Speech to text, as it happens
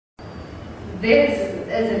This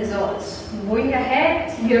is MZOS. Moving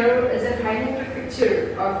ahead, here is a highlighted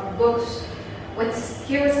picture of books which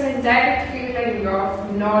gives an indirect feeling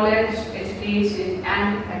of knowledge, education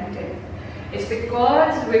and content. It's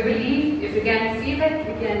because we believe if we can feel it,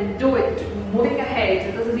 we can do it. Moving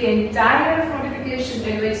ahead, this is the entire notification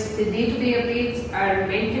in which the day-to-day updates are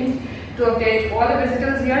maintained to update all the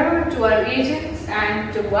visitors here, to our agents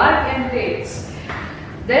and to our candidates.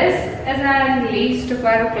 This is an list of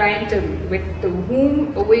our clientele with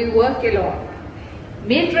whom we work along.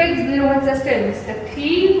 Matrix 01 Systems, the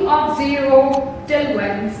theme of 0 till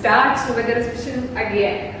 1 starts with a repetition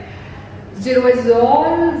again. 0 is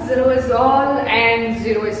all, 0 is all and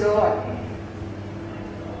 0 is all.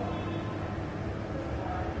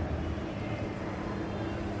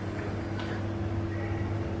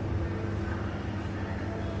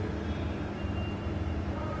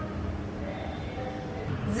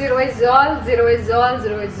 Zero is all, 0 is all,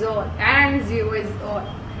 0 is all and 0 is all.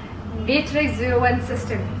 Matrix 01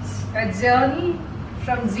 Systems, a journey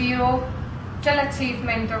from 0 till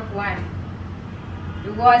achievement of 1.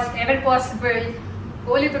 It was ever possible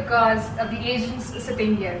only because of the agents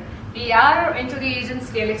sitting here. We are into the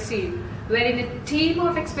agents galaxy, wherein a team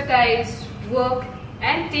of expertise work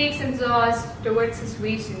and takes MZOS towards its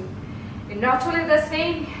vision. And not only the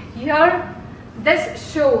same, here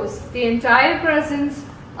this shows the entire presence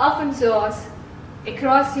of MZOS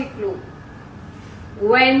across the globe.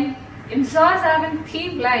 When MZOS have a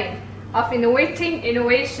theme line of innovating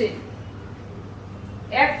innovation,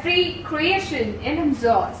 every creation in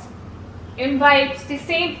MZOS invites the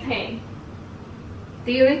same thing,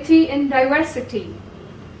 the unity in diversity,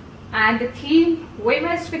 and the theme we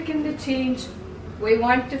must begin the change we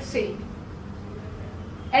want to see.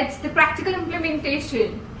 It's the practical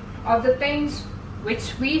implementation of the things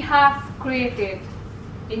which we have created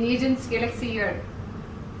in Agents Galaxy here.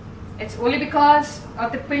 It's only because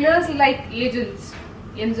of the pillars like agents,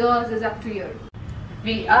 MZOS is up to here.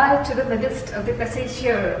 We are to the midst of the passage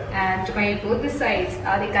here, and to my both the sides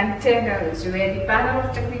are the containers where the panel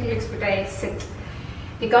of technical expertise sit.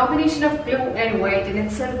 The combination of blue and white in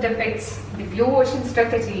itself depicts the blue ocean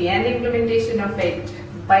strategy and the implementation of it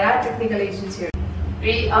by our technical agents here.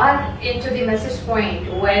 We are into the message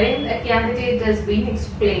point wherein a candidate has been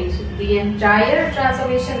explained the entire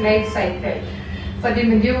transformation life cycle for the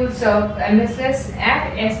modules of MSS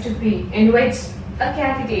and S2P, in which a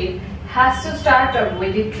candidate has to start up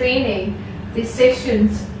with the training, the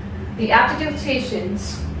sessions, the aptitude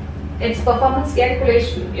sessions, its performance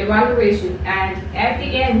calculation, evaluation, and at the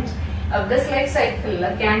end of this life cycle,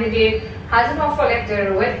 a candidate has an offer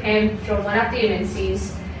letter with him from one of the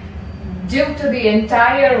MNCs due to the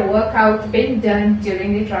entire workout being done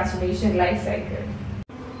during the transformation life cycle.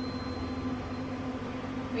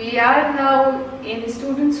 We are now in the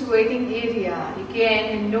students' waiting area. You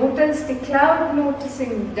can notice the cloud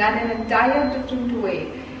noticing done in an entire different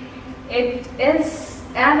way. It is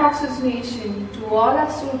an oxygenation to all our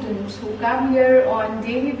students who come here on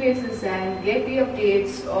daily basis and get the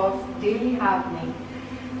updates of daily happening.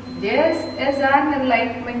 This is an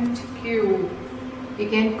enlightenment cube. You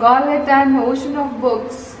can call it an ocean of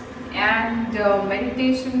books and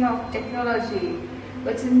meditation of technology,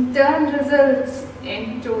 which in turn results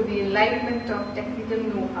into the enlightenment of technical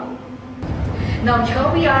know-how. Now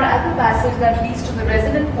here we are at the passage that leads to the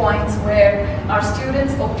resonant points where our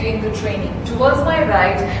students obtain the training. Towards my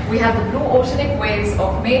right, we have the blue oceanic waves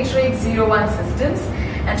of Matrix 01 Systems,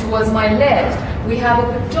 and towards my left, we have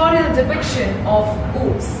a pictorial depiction of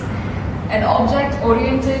OOPS, an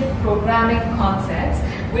object-oriented programming concept,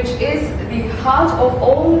 which is the heart of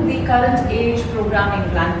all the current age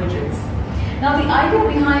programming languages. Now the idea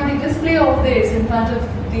behind the display of this in front of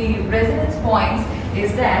the resonance points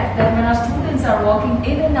is that when our students are walking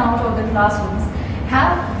in and out of the classrooms,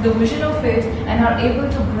 have the vision of it and are able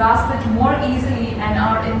to grasp it more easily and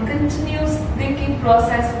are in continuous thinking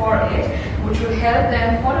process for it, which will help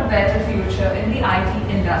them for a better future in the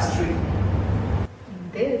IT industry.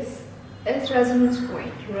 This is resonance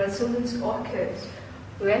point. Resonance occurs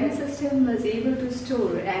when a system is able to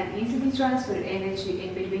store and easily transfer energy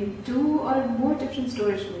in between two or more different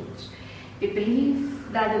storage modes. We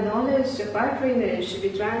believe that the knowledge of our trainers should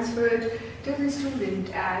be transferred to the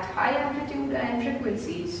student at high amplitude and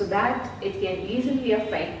frequency so that it can easily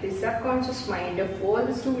affect the subconscious mind of all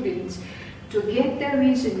the students to get their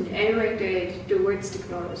vision elevated towards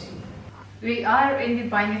technology. We are in the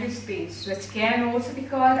binary space, which can also be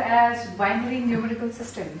called as binary numerical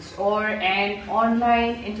systems or an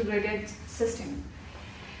online integrated system.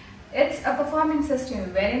 It's a performing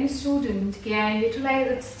system wherein a student can utilize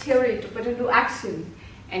its theory to put into action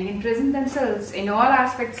and can present themselves in all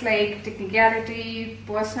aspects like technicality,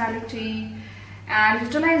 personality, and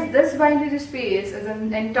utilize this binary space as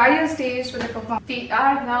an entire stage for the performance. We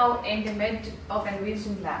are now in the mid of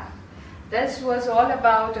Envision Lab. This was all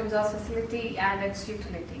about MZOS Facility and its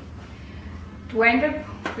utility. To end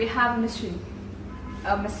up, we have a mission,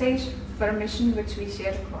 a message for a mission which we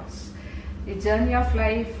share across. The journey of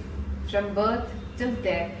life from birth till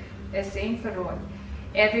death is same for all.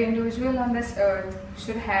 Every individual on this earth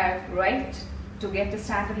should have right to get the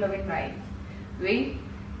standard living life. We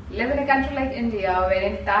live in a country like India,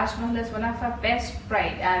 wherein Taj Mahal is one of our best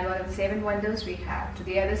pride and one of the 7 wonders we have. To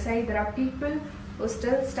the other side, there are people who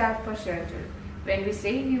still starve for shelter. When we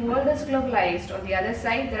say the world is globalized, on the other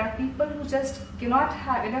side, there are people who just cannot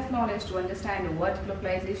have enough knowledge to understand what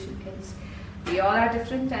globalization is. We all are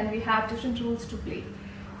different and we have different roles to play.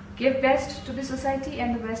 Give best to the society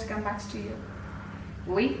and the best comes back to you.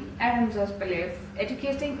 We at MZOS believe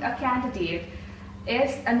educating a candidate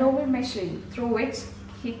is a noble mission through which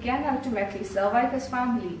he can ultimately survive his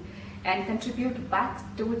family and contribute back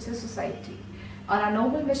towards the society. On our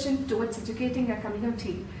noble mission towards educating a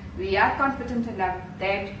community, we are confident enough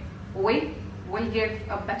that we will give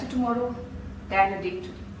a better tomorrow than a day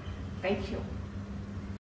today. Thank you.